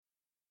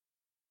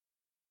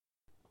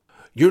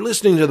You're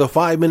listening to the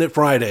 5 Minute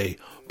Friday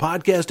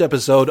podcast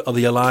episode of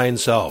The Aligned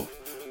Self.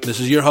 This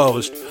is your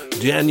host,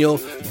 Daniel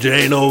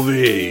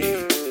Danovi.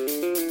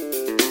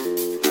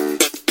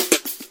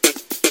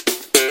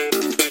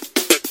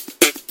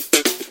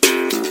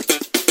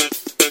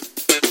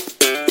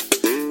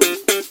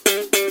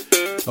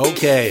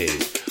 Okay,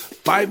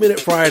 5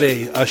 Minute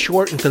Friday, a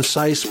short and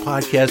concise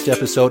podcast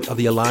episode of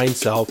The Aligned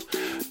Self,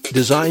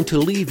 designed to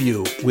leave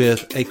you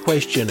with a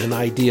question, an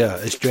idea,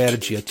 a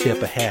strategy, a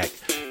tip, a hack,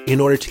 in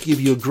order to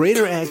give you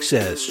greater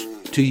access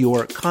to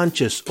your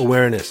conscious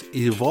awareness,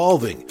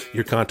 evolving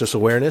your conscious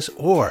awareness,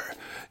 or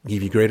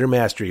give you greater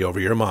mastery over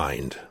your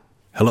mind.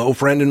 Hello,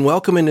 friend, and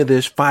welcome into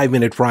this 5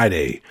 Minute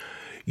Friday.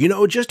 You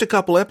know, just a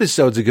couple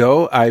episodes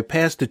ago, I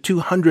passed the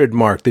 200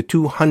 mark, the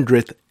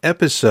 200th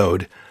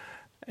episode,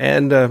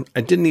 and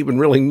I didn't even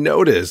really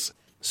notice.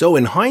 So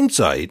in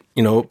hindsight,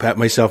 pat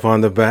myself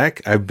on the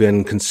back. I've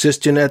been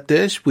consistent at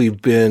this.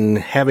 We've been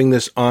having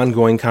this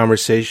ongoing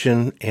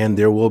conversation, and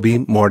there will be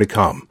more to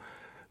come.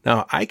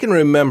 Now, I can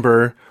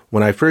remember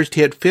when I first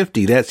hit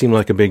 50, that seemed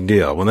like a big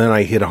deal. Well, then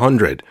I hit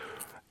 100.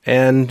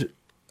 And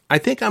I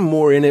think I'm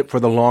more in it for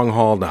the long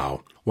haul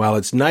now. While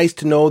it's nice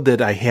to know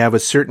that I have a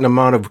certain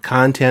amount of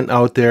content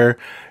out there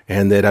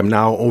and that I'm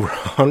now over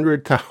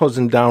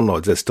 100,000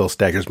 downloads, that still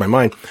staggers my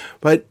mind.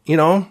 But,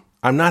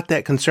 I'm not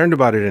that concerned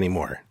about it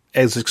anymore,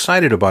 as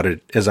excited about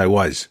it as I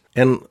was.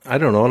 And I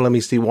don't know, let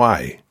me see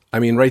why. I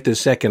mean, right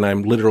this second,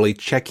 I'm literally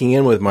checking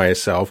in with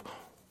myself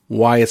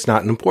why it's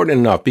not important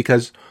enough.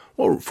 Because,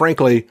 well,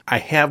 frankly, I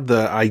have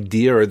the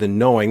idea or the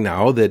knowing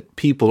now that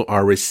people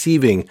are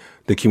receiving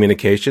the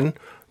communication.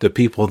 The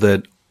people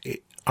that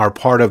are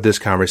part of this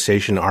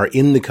conversation are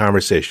in the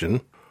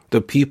conversation.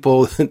 The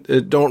people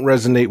that don't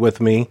resonate with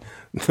me,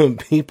 the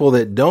people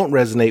that don't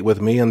resonate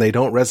with me and they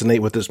don't resonate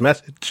with this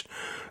message,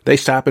 they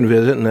stop and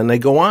visit and then they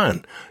go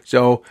on.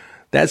 So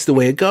that's the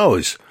way it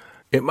goes.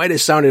 It might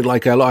have sounded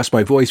like I lost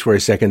my voice for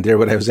a second there,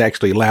 but I was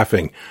actually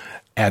laughing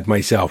at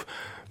myself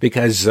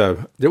because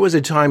there was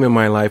a time in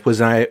my life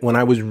when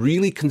I was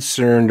really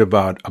concerned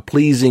about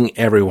pleasing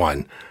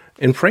everyone.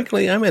 And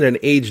frankly, I'm at an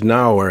age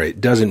now where it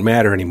doesn't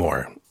matter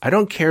anymore. I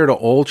don't care to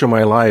alter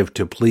my life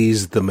to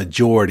please the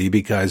majority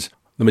because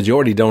the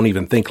majority don't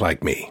even think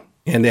like me.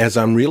 And as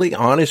I'm really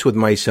honest with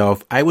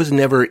myself, I was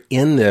never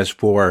in this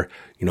for,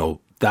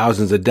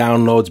 thousands of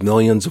downloads,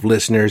 millions of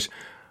listeners.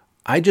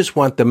 I just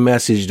want the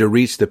message to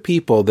reach the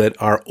people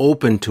that are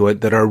open to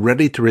it, that are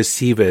ready to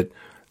receive it,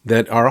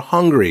 that are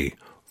hungry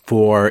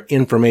for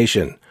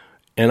information.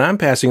 And I'm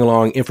passing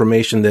along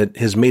information that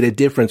has made a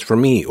difference for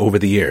me over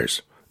the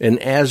years. And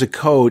as a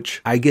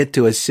coach, I get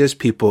to assist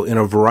people in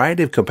a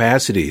variety of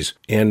capacities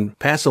and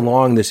pass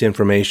along this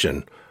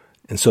information.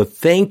 And so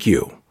thank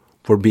you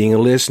for being a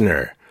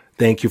listener.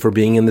 Thank you for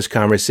being in this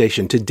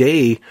conversation.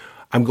 Today,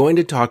 I'm going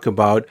to talk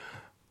about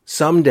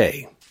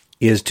someday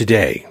is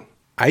today.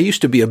 I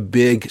used to be a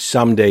big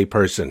someday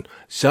person.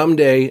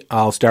 Someday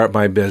I'll start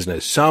my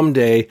business.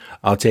 Someday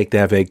I'll take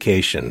that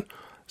vacation.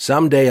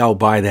 Someday I'll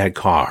buy that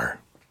car.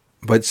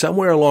 But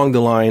somewhere along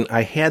the line,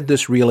 I had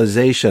this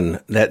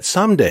realization that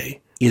someday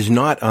is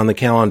not on the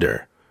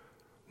calendar.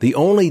 The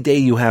only day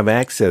you have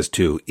access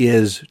to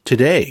is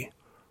today.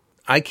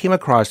 I came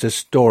across a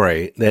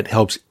story that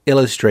helps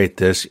illustrate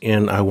this,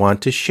 and I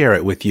want to share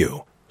it with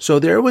you. So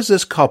there was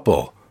this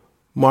couple,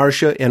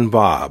 Marcia and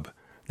Bob.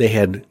 They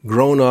had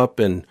grown up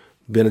and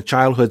been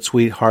childhood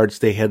sweethearts.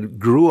 They had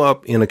grew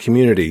up in a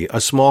community,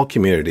 a small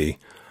community,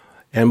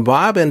 and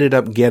Bob ended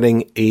up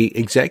getting an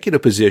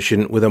executive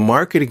position with a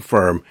marketing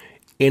firm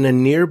in a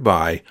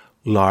nearby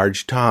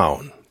large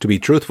town. To be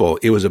truthful,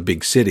 it was a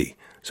big city.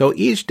 So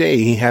each day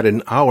he had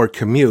an hour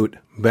commute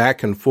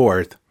back and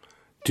forth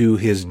to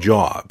his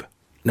job.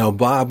 Now,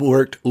 Bob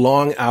worked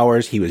long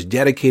hours. He was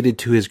dedicated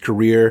to his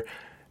career,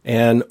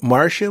 and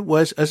Marcia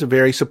was a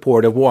very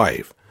supportive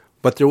wife.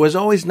 But there was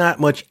always not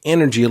much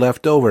energy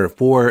left over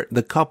for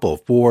the couple,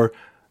 for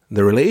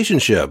the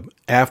relationship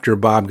after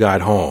Bob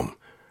got home.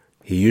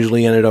 He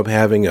usually ended up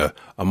having a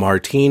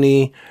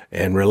martini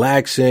and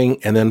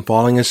relaxing and then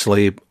falling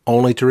asleep,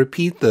 only to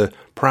repeat the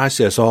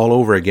process all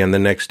over again the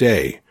next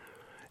day.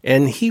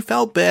 And he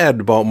felt bad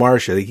about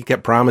Marcia. He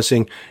kept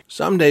promising,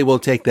 someday we'll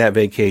take that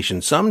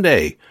vacation.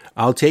 Someday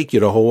I'll take you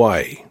to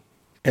Hawaii.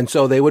 And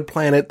so they would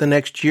plan it the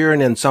next year,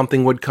 and then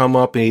something would come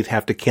up, and he'd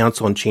have to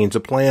cancel and change the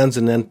plans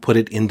and then put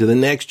it into the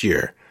next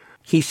year.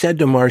 He said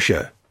to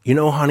Marcia,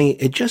 honey,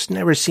 it just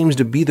never seems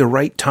to be the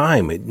right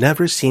time. It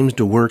never seems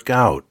to work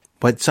out.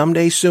 But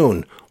someday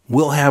soon,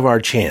 we'll have our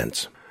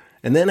chance.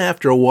 And then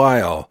after a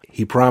while,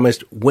 he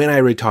promised, when I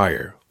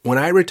retire,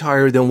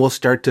 then we'll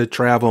start to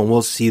travel and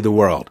we'll see the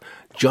world,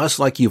 just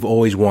like you've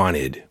always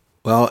wanted.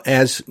 Well,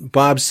 as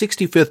Bob's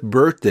 65th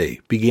birthday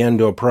began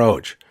to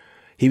approach,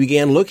 he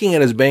began looking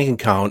at his bank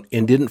account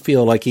and didn't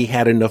feel like he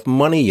had enough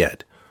money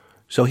yet.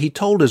 So he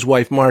told his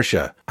wife,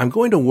 Marcia, I'm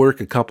going to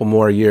work a couple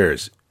more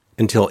years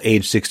until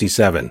age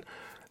 67.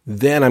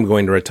 Then I'm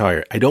going to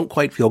retire. I don't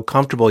quite feel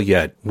comfortable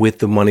yet with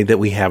the money that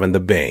we have in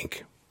the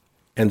bank.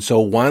 And so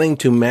wanting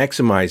to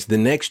maximize the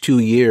next 2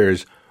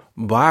 years,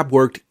 Bob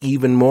worked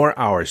even more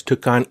hours,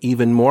 took on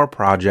even more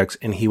projects,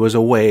 and he was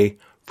away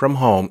from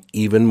home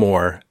even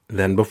more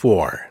than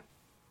before.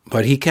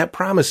 But he kept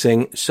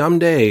promising,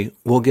 someday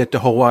we'll get to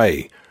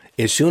Hawaii.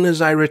 As soon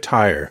as I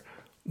retire,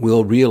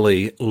 we'll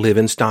really live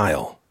in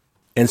style.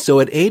 And so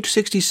at age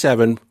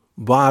 67,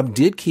 Bob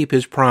did keep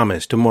his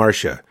promise to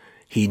Marcia.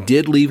 He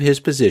did leave his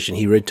position.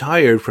 He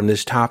retired from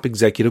this top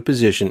executive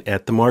position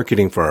at the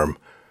marketing firm,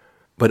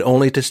 but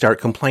only to start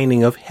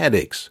complaining of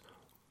headaches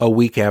a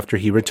week after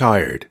he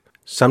retired,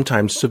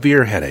 sometimes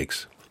severe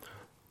headaches.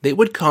 They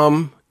would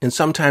come and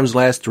sometimes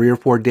last 3 or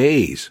 4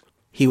 days.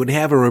 He would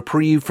have a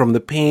reprieve from the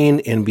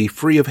pain and be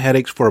free of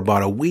headaches for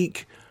about a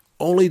week,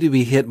 only to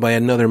be hit by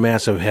another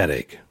massive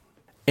headache.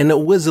 And it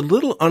was a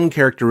little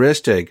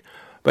uncharacteristic,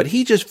 but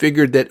he just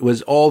figured that it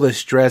was all the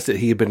stress that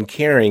he had been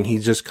carrying.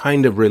 He's just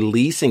kind of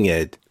releasing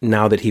it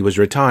now that he was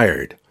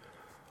retired.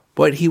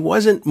 But he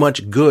wasn't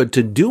much good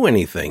to do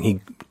anything.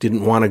 He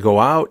didn't want to go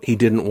out. He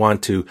didn't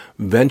want to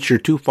venture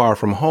too far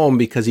from home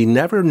because he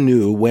never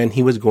knew when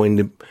he was going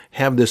to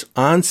have this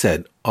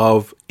onset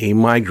of a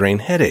migraine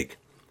headache.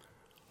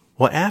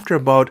 Well, after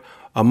about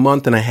a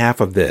month and a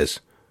half of this,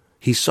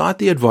 he sought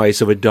the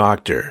advice of a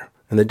doctor.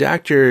 And the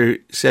doctor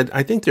said,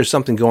 I think there's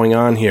something going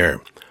on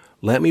here.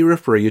 Let me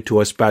refer you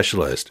to a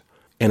specialist.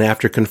 And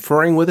after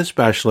conferring with a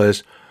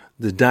specialist,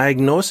 the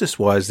diagnosis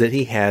was that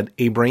he had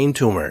a brain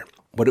tumor.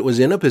 But it was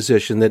in a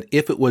position that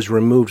if it was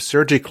removed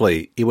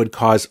surgically, it would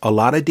cause a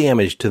lot of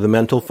damage to the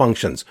mental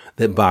functions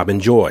that Bob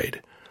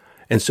enjoyed.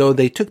 And so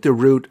they took the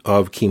route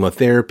of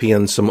chemotherapy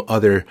and some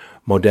other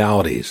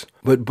modalities.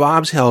 But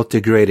Bob's health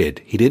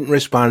degraded. He didn't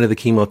respond to the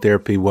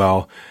chemotherapy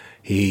well.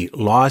 He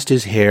lost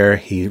his hair.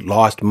 He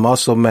lost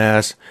muscle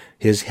mass.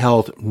 His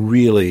health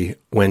really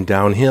went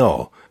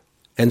downhill.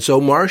 And so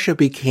Marcia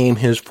became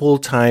his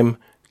full-time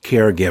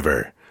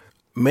caregiver.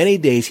 Many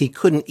days he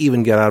couldn't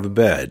even get out of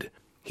bed.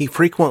 He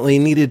frequently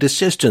needed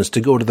assistance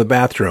to go to the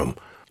bathroom.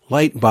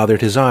 Light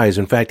bothered his eyes.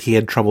 In fact, he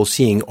had trouble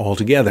seeing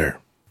altogether.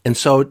 And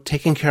so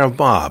taking care of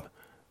Bob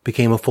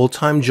became a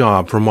full-time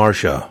job for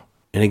Marcia,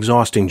 an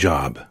exhausting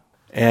job.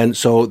 And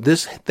so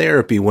this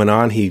therapy went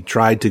on. He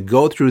tried to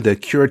go through the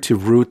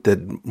curative route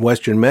that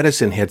Western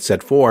medicine had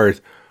set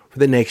forth for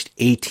the next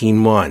 18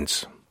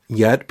 months.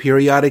 Yet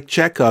periodic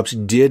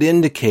checkups did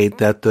indicate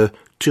that the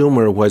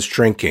tumor was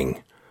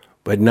shrinking,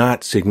 but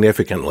not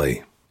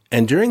significantly.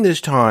 And during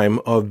this time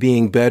of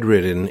being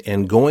bedridden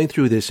and going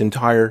through this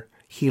entire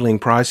healing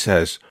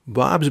process,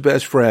 Bob's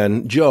best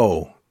friend,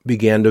 Joe,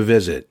 began to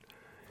visit.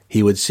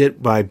 He would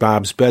sit by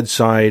Bob's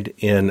bedside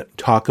and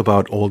talk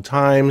about old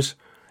times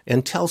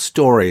and tell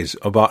stories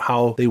about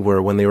how they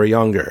were when they were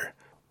younger.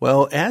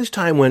 Well, as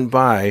time went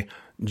by,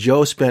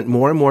 Joe spent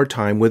more and more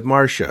time with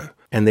Marcia,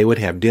 and they would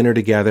have dinner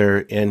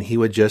together, and he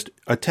would just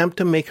attempt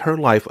to make her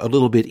life a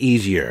little bit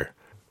easier.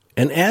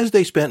 And as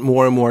they spent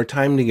more and more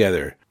time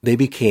together, they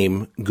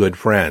became good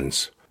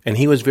friends. And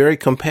he was very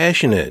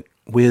compassionate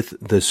with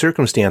the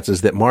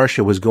circumstances that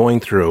Marcia was going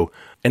through,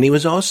 and he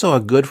was also a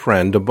good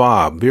friend to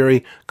Bob,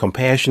 very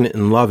compassionate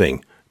and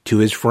loving to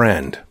his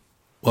friend.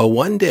 Well,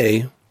 one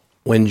day,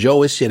 when Joe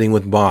was sitting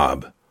with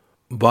Bob,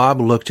 Bob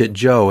looked at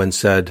Joe and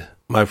said,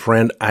 "My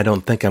friend, I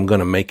don't think I'm going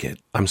to make it.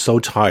 I'm so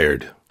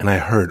tired, and I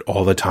hurt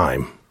all the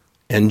time."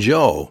 And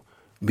Joe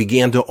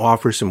began to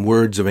offer some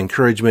words of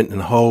encouragement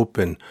and hope,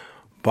 and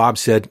Bob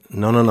said,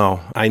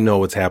 No, I know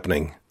what's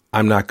happening.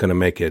 I'm not going to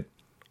make it.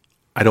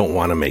 I don't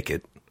want to make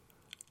it.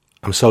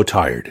 I'm so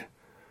tired.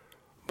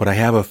 But I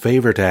have a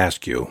favor to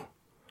ask you.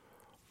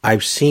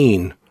 I've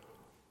seen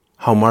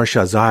how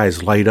Marcia's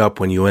eyes light up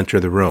when you enter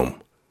the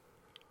room.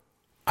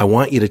 I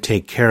want you to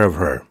take care of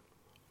her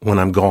when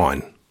I'm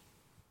gone.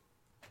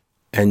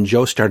 And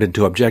Joe started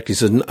to object. He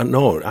says,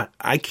 No,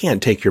 I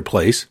can't take your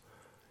place.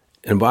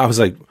 And Bob was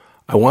like,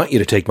 I want you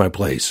to take my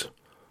place.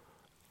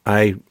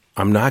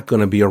 I'm not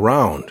going to be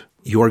around.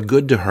 You're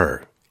good to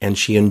her, and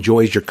she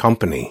enjoys your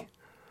company.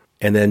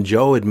 And then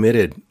Joe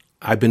admitted,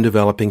 I've been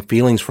developing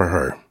feelings for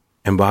her.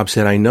 And Bob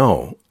said, I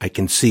know, I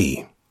can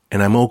see,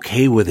 and I'm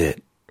okay with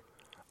it.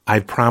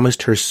 I've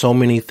promised her so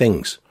many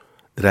things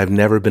that I've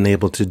never been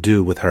able to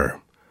do with her.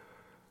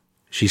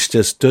 She's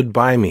just stood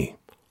by me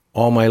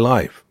all my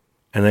life,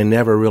 and I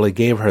never really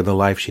gave her the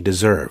life she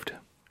deserved.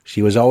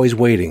 She was always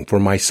waiting for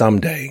my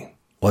someday.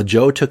 Well,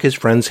 Joe took his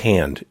friend's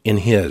hand in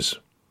his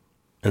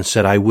and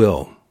said, I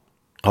will.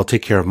 I'll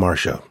take care of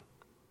Marcia.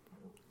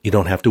 You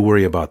don't have to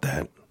worry about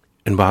that.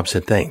 And Bob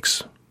said,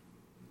 thanks.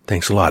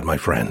 Thanks a lot, my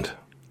friend.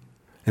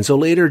 And so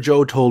later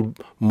Joe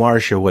told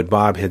Marcia what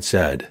Bob had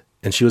said,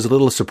 and she was a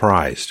little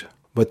surprised.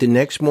 But the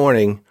next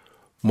morning,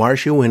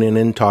 Marcia went in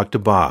and talked to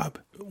Bob,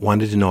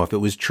 wanted to know if it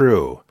was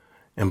true.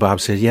 And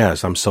Bob said,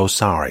 yes, I'm so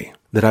sorry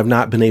that I've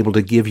not been able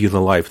to give you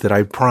the life that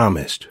I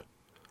promised.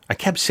 I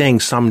kept saying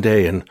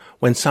someday, and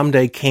when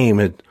someday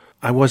came,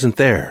 I wasn't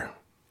there.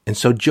 And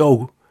so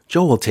Joe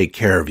will take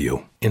care of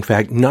you. In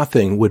fact,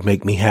 nothing would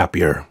make me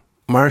happier.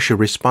 Marcia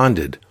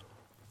responded,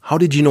 how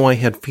did you know I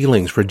had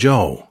feelings for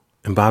Joe?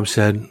 And Bob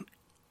said,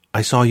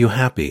 I saw you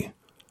happy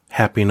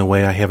in a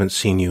way I haven't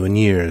seen you in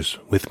years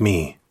with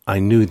me. I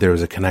knew there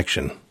was a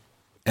connection.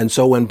 And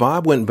so when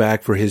Bob went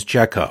back for his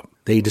checkup,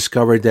 they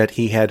discovered that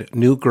he had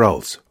new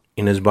growths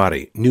in his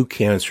body, new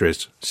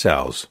cancerous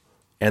cells,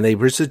 and they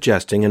were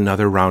suggesting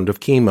another round of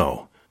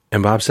chemo.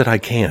 And Bob said,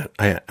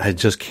 I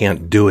just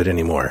can't do it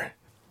anymore.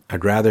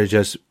 I'd rather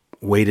just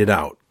wait it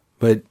out.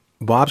 But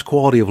Bob's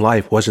quality of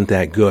life wasn't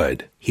that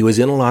good. He was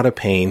in a lot of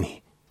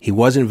pain. He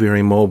wasn't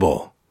very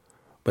mobile.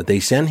 But they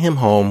sent him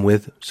home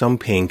with some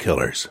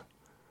painkillers.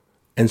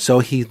 And so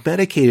he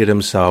medicated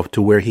himself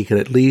to where he could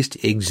at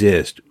least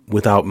exist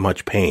without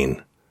much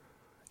pain.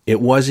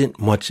 It wasn't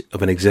much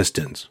of an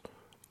existence.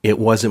 It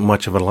wasn't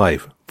much of a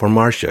life for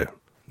Marcia.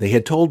 They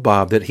had told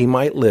Bob that he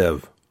might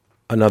live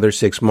another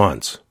 6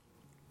 months.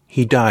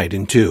 He died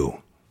in 2.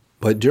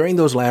 But during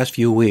those last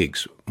few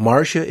weeks,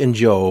 Marcia and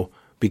Joe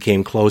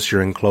became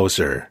closer and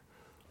closer.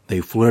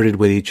 They flirted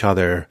with each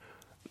other.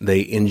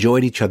 They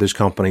enjoyed each other's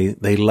company.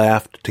 They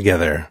laughed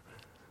together.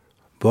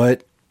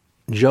 But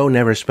Joe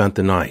never spent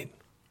the night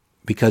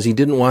because he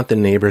didn't want the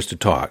neighbors to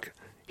talk.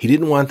 He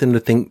didn't want them to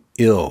think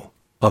ill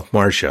of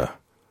Marcia.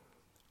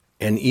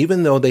 And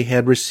even though they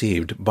had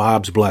received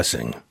Bob's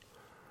blessing,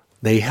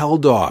 they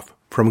held off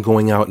from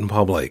going out in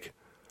public.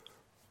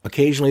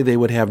 Occasionally they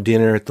would have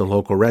dinner at the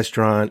local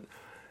restaurant,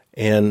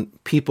 and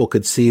people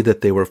could see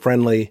that they were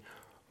friendly,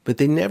 but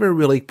they never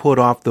really put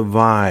off the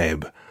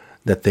vibe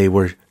that they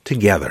were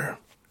together.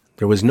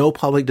 There was no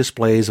public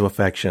displays of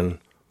affection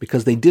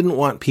because they didn't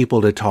want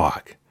people to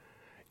talk.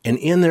 And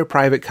in their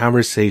private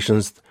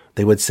conversations,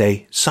 they would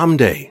say,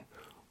 someday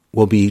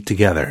we'll be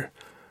together.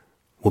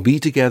 We'll be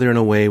together in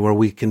a way where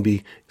we can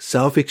be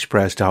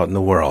self-expressed out in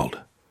the world.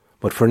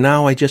 But for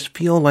now, I just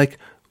feel like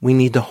we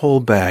need to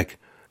hold back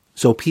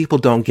so people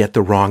don't get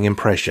the wrong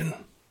impression.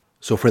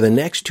 So for the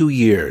next 2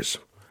 years,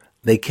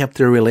 they kept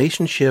their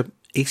relationship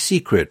a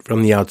secret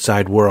from the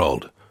outside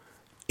world.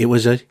 It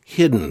was a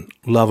hidden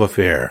love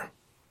affair.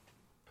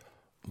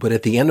 But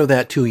at the end of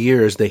that 2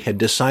 years, they had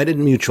decided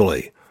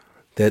mutually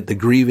that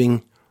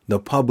the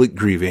public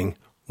grieving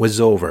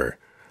was over,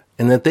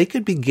 and that they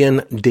could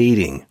begin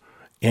dating,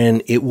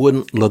 and it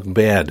wouldn't look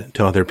bad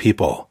to other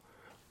people.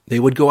 They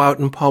would go out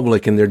in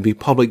public, and there'd be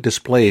public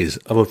displays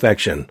of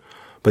affection.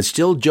 But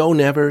still, Joe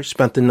never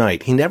spent the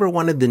night. He never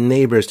wanted the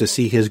neighbors to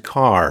see his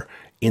car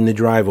in the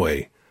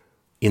driveway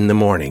in the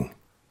morning.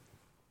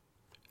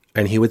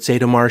 And he would say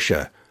to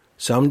Marcia,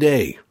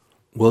 someday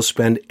we'll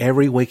spend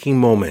every waking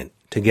moment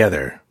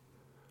together.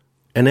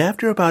 And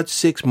after about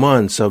 6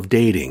 months of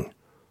dating,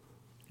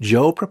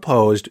 Joe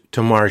proposed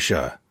to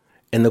Marcia,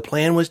 and the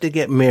plan was to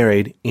get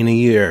married in a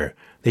year.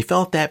 They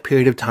felt that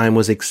period of time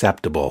was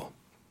acceptable.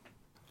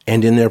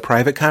 And in their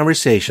private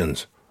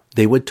conversations,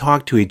 they would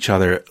talk to each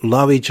other,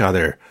 love each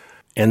other,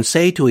 and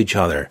say to each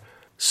other,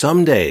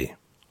 someday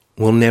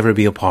we'll never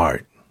be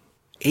apart.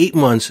 8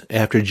 months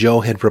after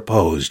Joe had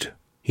proposed,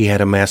 he had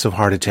a massive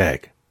heart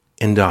attack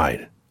and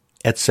died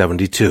at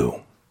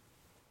 72.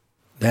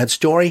 That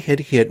story had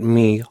hit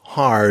me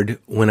hard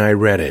when I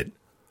read it.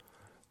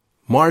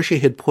 Marcia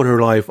had put her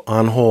life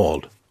on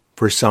hold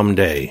for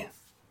someday,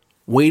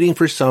 waiting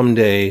for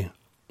someday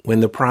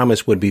when the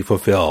promise would be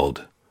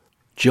fulfilled.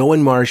 Joe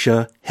and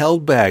Marcia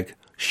held back,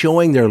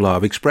 showing their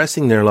love,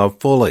 expressing their love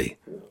fully,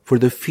 for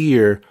the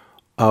fear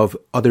of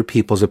other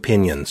people's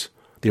opinions.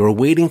 They were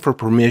waiting for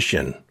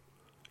permission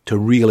to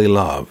really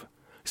love.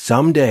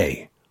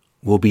 Someday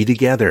we'll be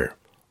together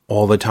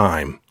all the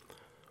time.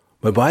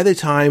 But by the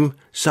time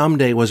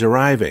someday was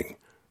arriving,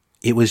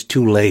 it was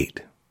too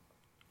late.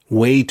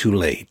 Way too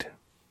late.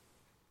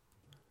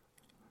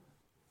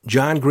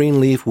 John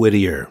Greenleaf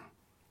Whittier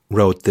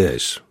wrote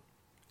this,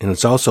 and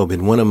it's also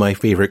been one of my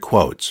favorite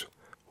quotes.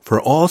 For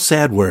all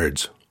sad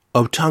words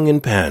of tongue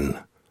and pen,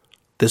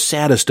 the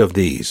saddest of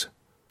these,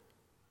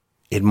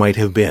 it might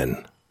have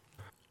been.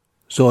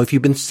 So if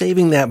you've been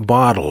saving that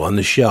bottle on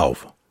the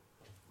shelf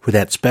for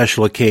that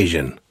special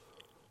occasion,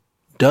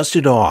 dust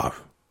it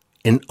off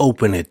and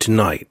open it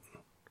tonight.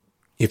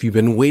 If you've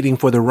been waiting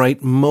for the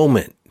right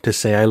moment to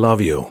say I love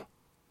you,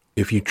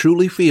 if you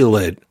truly feel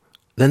it,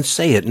 then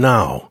say it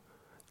now.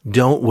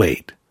 Don't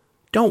wait.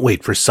 Don't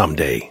wait for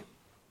someday.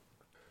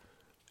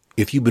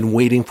 If you've been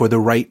waiting for the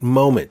right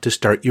moment to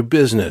start your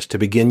business, to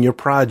begin your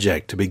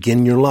project, to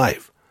begin your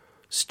life,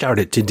 start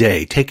it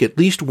today. Take at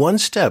least one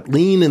step.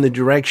 Lean in the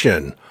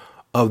direction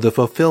of the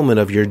fulfillment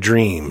of your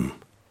dream.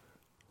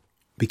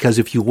 Because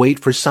if you wait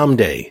for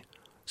someday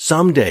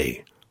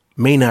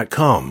may not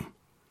come.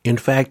 In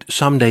fact,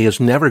 someday is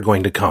never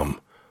going to come.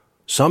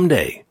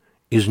 Someday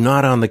is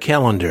not on the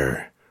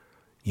calendar.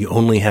 You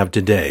only have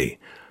today.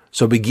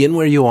 So begin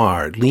where you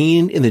are.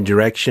 Lean in the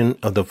direction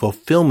of the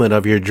fulfillment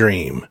of your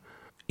dream.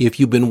 If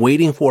you've been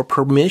waiting for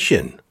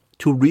permission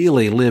to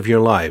really live your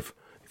life,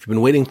 if you've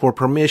been waiting for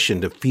permission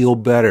to feel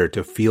better,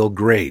 to feel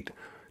great,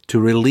 to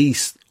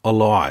release a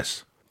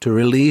loss, to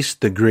release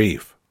the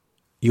grief,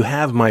 you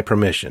have my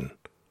permission.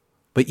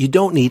 But you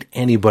don't need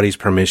anybody's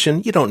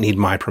permission. You don't need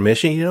my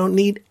permission. You don't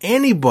need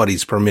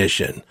anybody's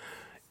permission.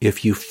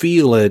 If you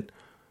feel it,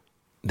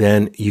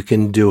 then you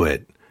can do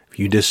it. If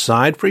you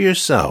decide for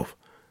yourself,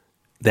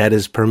 that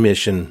is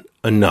permission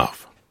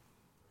enough.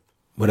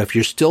 But if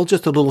you're still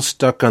just a little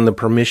stuck on the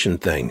permission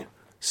thing,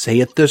 say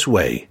it this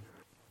way.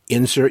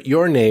 Insert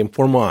your name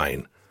for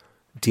mine.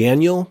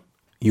 Daniel,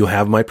 you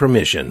have my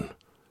permission.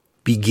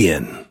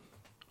 Begin.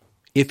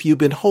 If you've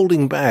been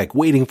holding back,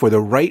 waiting for the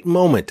right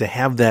moment to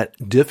have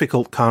that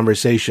difficult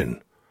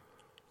conversation,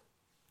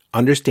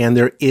 understand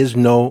there is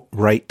no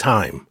right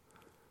time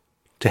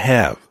to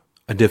have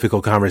a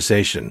difficult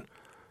conversation.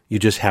 You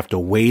just have to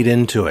wade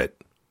into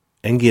it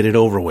and get it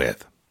over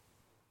with.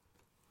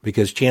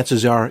 Because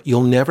chances are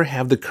you'll never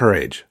have the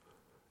courage.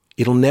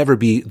 It'll never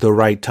be the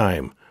right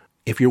time.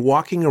 If you're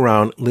walking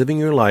around living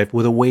your life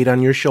with a weight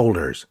on your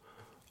shoulders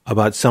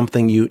about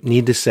something you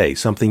need to say,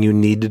 something you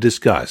need to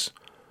discuss,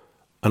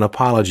 an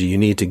apology you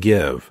need to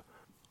give,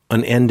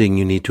 an ending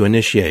you need to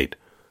initiate,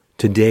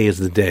 today is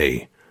the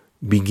day.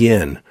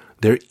 Begin.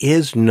 There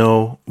is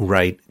no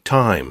right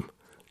time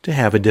to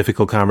have a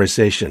difficult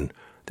conversation.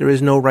 There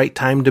is no right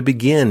time to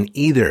begin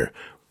either.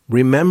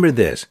 Remember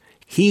this.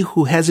 He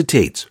who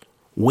hesitates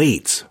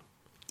waits.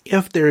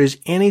 If there is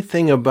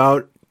anything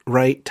about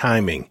right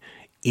timing,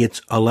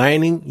 it's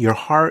aligning your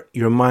heart,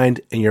 your mind,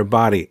 and your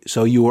body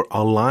so you are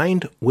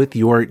aligned with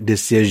your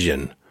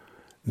decision.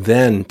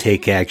 Then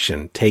take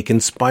action. Take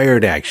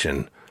inspired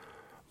action.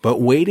 But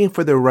waiting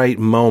for the right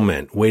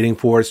moment, waiting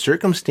for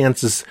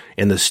circumstances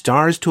and the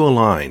stars to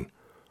align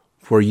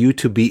for you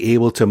to be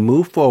able to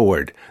move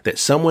forward, that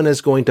someone is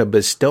going to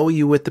bestow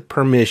you with the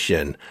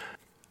permission,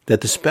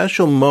 that the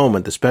special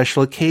moment, the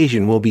special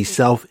occasion will be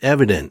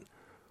self-evident.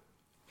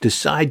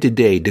 Decide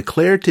today,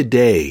 declare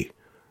today.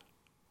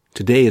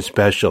 Today is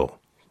special.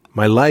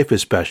 My life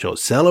is special.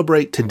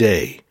 Celebrate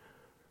today.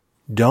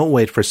 Don't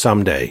wait for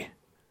someday.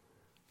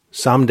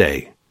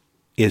 Someday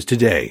is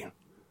today.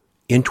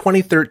 In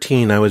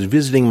 2013, I was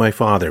visiting my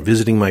father,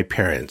 visiting my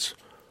parents,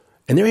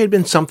 and there had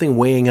been something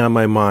weighing on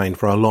my mind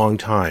for a long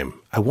time.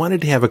 I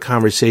wanted to have a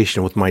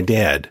conversation with my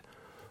dad,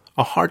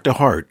 a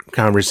heart-to-heart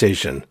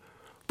conversation,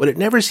 but it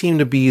never seemed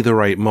to be the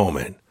right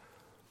moment.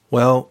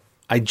 Well,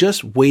 I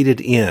just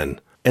waded in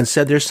and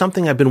said there's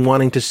something I've been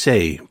wanting to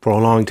say for a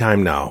long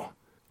time now,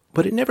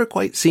 but it never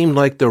quite seemed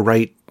like the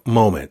right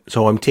moment,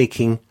 so I'm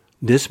taking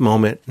this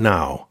moment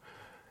now.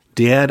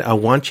 Dad, I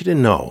want you to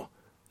know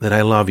that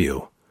I love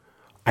you.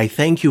 I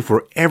thank you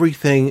for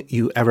everything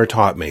you ever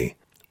taught me.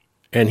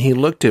 And he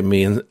looked at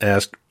me and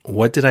asked,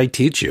 what did I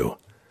teach you?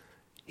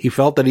 He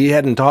felt that he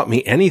hadn't taught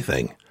me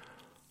anything.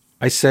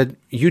 I said,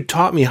 you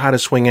taught me how to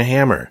swing a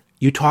hammer.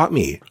 You taught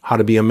me how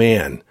to be a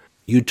man.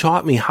 You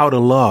taught me how to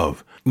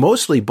love,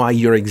 mostly by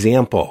your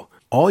example.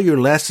 All your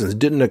lessons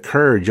didn't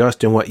occur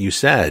just in what you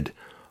said.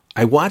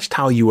 I watched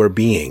how you were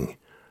being.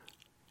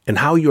 And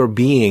how you're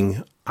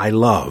being, I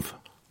love.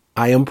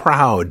 I am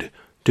proud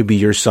to be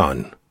your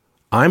son.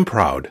 I'm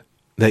proud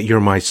that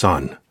you're my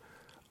son.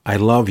 I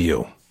love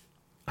you.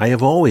 I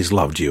have always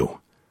loved you.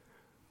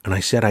 And I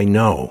said, I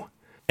know.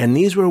 And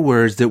these were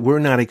words that were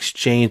not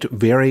exchanged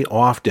very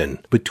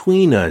often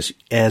between us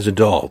as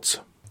adults.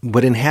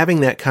 But in having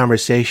that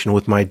conversation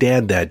with my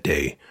dad that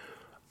day,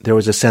 there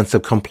was a sense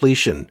of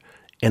completion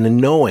and a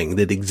knowing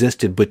that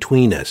existed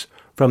between us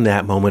from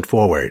that moment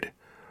forward.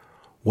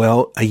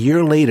 Well, a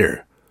year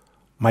later,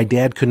 my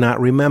dad could not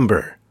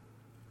remember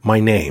my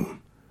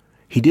name.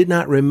 He did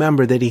not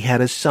remember that he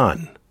had a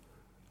son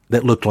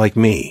that looked like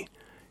me.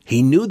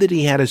 He knew that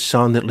he had a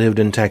son that lived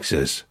in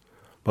Texas.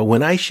 But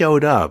when I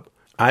showed up,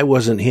 I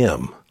wasn't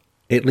him,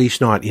 at least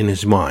not in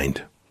his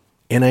mind.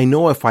 And I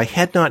know if I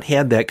had not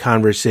had that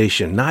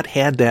conversation, not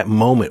had that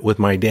moment with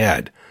my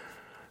dad,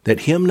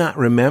 that him not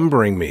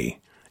remembering me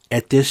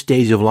at this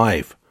stage of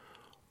life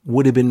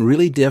would have been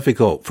really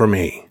difficult for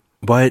me.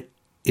 But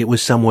it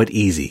was somewhat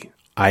easy.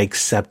 I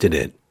accepted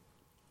it.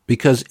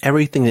 Because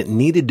everything that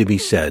needed to be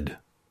said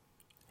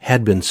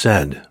had been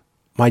said.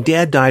 My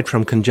dad died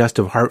from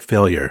congestive heart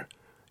failure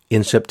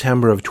in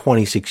September of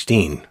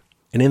 2016.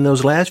 And in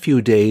those last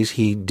few days,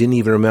 he didn't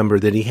even remember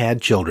that he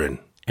had children,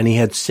 and he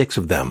had 6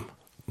 of them.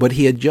 But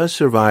he had just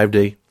survived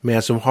a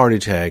massive heart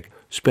attack,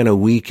 spent a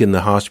week in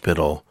the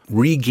hospital,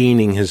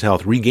 regaining his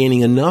health,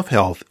 regaining enough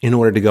health in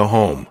order to go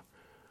home.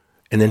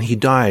 And then he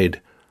died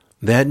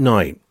that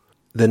night,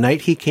 the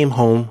night he came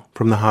home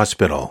from the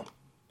hospital,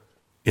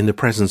 in the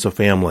presence of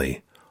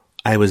family.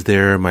 I was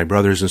there, my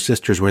brothers and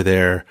sisters were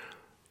there,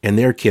 and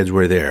their kids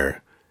were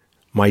there.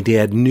 My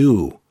dad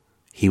knew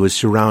he was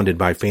surrounded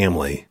by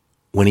family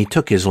when he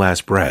took his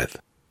last breath.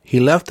 He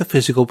left the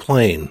physical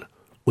plane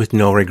with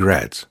no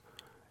regrets.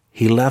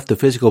 He left the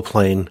physical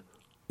plane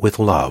with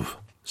love.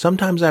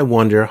 Sometimes I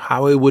wonder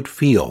how I would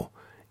feel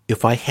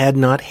if I had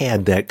not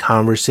had that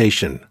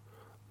conversation,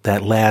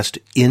 that last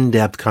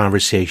in-depth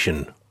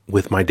conversation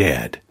with my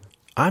dad.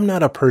 I'm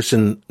not a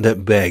person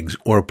that begs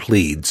or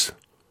pleads,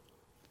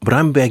 but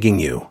I'm begging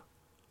you.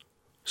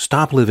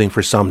 Stop living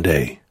for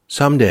someday.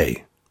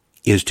 Someday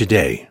is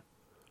today.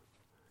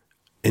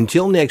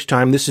 Until next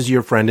time, this is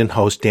your friend and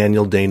host,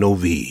 Daniel Dano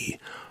V,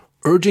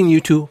 urging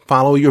you to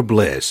follow your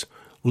bliss,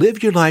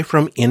 live your life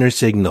from inner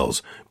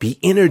signals, be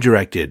inner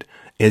directed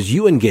as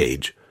you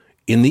engage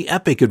in the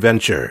epic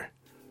adventure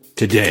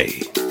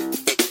today.